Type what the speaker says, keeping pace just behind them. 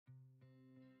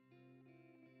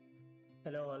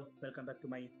Hello all, welcome back to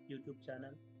my YouTube channel.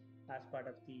 As part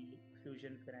of the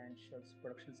Fusion Financials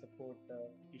production support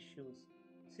issues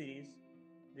series,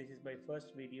 this is my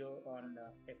first video on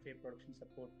FA production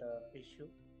support issue.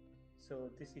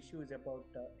 So this issue is about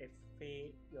FA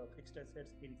fixed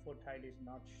assets infotile is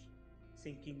not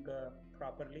syncing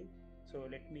properly. So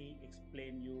let me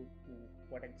explain you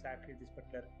what exactly this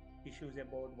particular issue is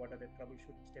about, what are the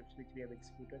troubleshooting steps which we have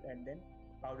executed, and then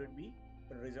how did we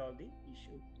resolve the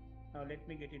issue. Now let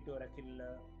me get into Oracle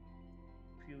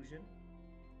Fusion.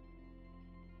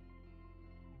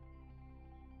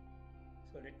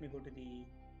 So let me go to the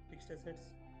fixed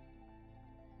assets.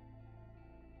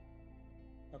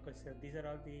 Okay, so these are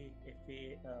all the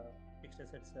FA fixed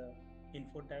assets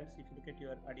info tiles. If you look at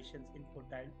your additions info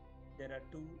tile, there are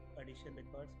two addition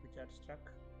records which are struck.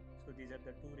 So these are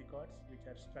the two records which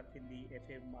are struck in the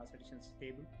FA mass additions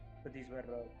table. So these were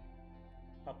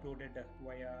uploaded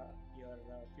via your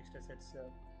fixed assets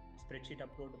spreadsheet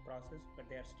upload process, but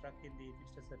they are struck in the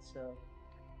fixed assets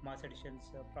mass additions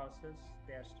process.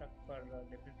 They are struck for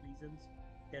different reasons.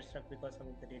 They are struck because some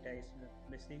of the data is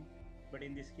missing. But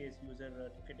in this case, user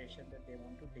took a decision that they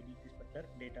want to delete this particular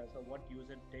data. So what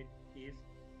user did is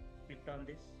clicked on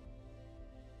this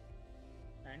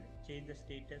and change the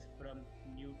status from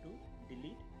new to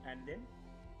delete, and then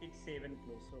hit save and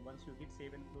close. So once you hit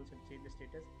save and close and change the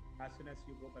status, as soon as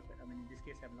you go back, I mean, in this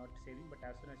case, I'm not saving, but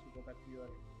as soon as you go back to your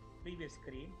previous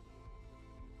screen,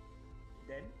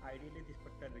 then ideally this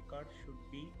particular record should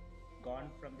be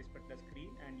gone from this particular screen,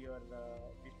 and your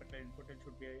this particular input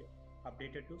should be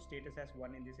updated to status as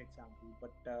one in this example.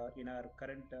 But in our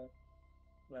current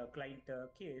client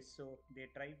case. So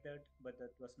they tried that, but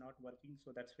that was not working.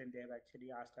 So that's when they have actually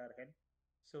asked our help.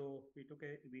 So we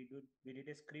did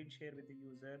a screen share with the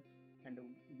user, and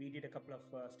we did a couple of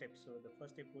steps. So the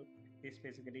first step is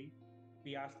basically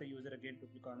we asked the user again to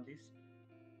click on this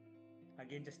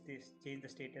again, just this change the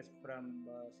status from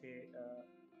say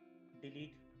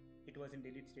delete. It was in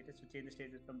delete status, so change the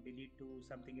status from delete to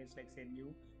something else like say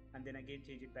new, and then again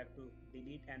change it back to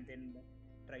delete, and then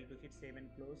try to hit save and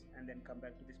close, and then come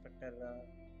back to this particular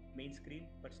main screen.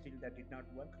 But still that did not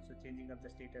work. So changing of the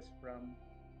status from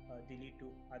delete to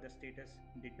other status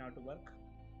did not work.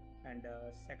 And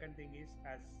second thing is,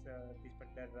 as this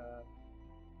particular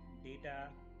data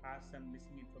has some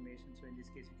missing information. So in this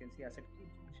case, you can see asset key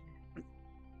information.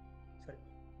 Sorry,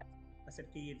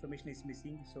 asset key information is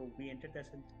missing. So we entered the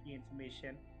asset key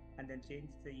information and then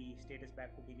changed the status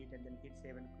back to delete, and then hit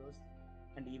save and close.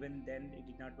 And even then it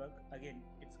did not work. Again,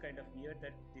 it's kind of weird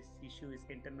that this issue is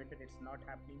intermittent. It's not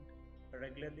happening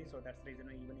regularly. So that's the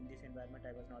reason why even in this environment,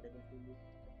 I was not able to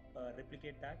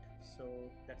replicate that.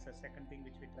 So that's the second thing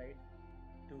which we tried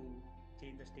to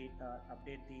change the state,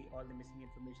 update the all the missing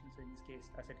information. So in this case,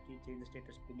 asset key, change the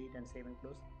status, delete, and save and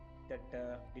close. That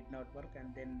did not work.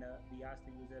 And then we asked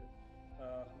the user,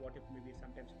 what if maybe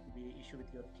sometimes it could be issue with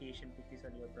your cache and cookies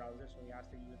on your browser. So we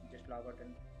asked the user to just log out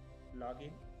and log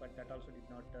in, but that also did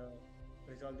not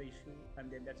resolve the issue. And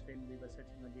then that's when we were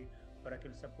searching on the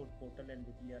Oracle support portal, and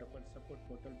within the Oracle support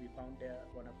portal, we found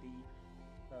one of the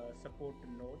support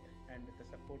note, and the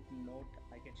support note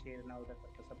I can share now. That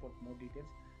particular support note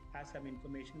details has some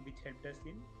information which helped us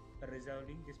in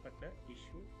resolving this particular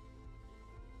issue.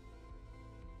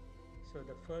 So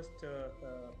the first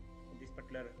this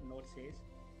particular note says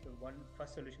the one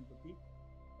first solution would be,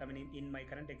 I mean, in my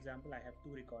current example, I have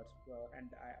two records,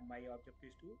 and my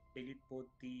objective is to delete both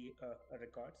the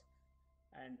records.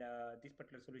 And this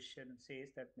particular solution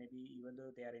says that maybe even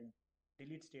though they are in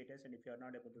delete status, and if you are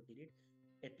not able to delete,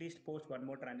 at least post one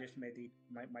more transaction. Maybe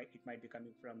it might be coming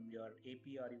from your AP,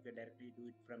 or you can directly do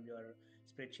it from your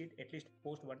spreadsheet. At least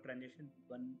post one transaction.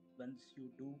 Once you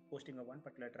do posting of one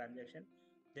particular transaction,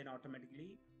 then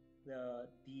automatically the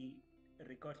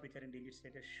records which are in delete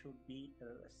status should be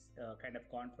kind of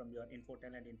gone from your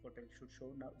infotile, and infotile should show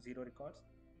now zero records.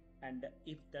 And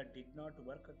if that did not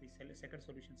work, the second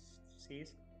solution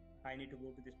says I need to go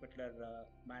to this particular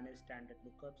manage standard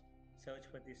lookups, search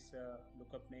for this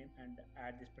lookup name, and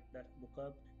add this particular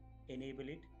lookup, enable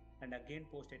it, and again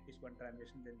post at least one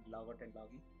transaction, then log out and log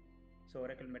in. So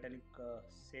Oracle Metallic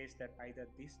says that either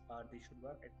this or this should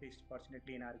work. At least,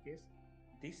 fortunately, in our case,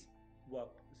 this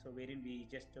worked. So wherein we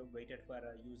just waited for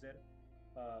a user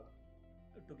uh,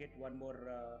 to get one more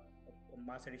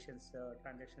mass additions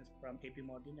transactions from AP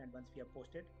module, and once we have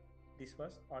posted, this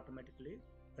was automatically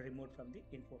removed from the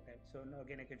info tile. So now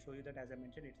again, I can show you that, as I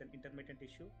mentioned, it's an intermittent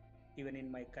issue. Even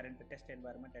in my current test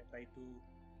environment, I tried to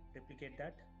replicate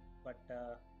that, but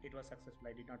it was successful.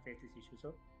 I did not face this issue.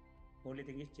 So only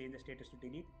thing is change the status to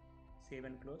delete, save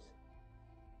and close.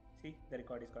 See, the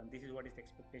record is gone. This is what is the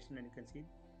expectation, and you can see.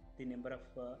 the number of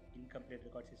incomplete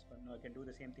records is 1. Now I can do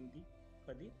the same thing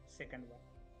for the second one.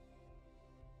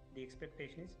 The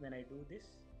expectation is when I do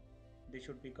this, this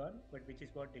should be gone, but which is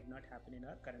what did not happen in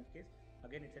our current case.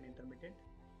 Again, it's an intermittent.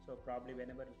 So probably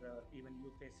whenever even you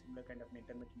face similar kind of an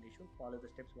intermittent issue, follow the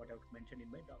steps what I've mentioned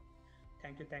in my doc.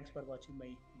 Thank you. Thanks for watching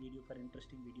my video. For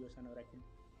interesting videos on Oracle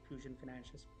Fusion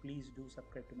Financials, please do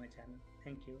subscribe to my channel.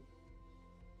 Thank you.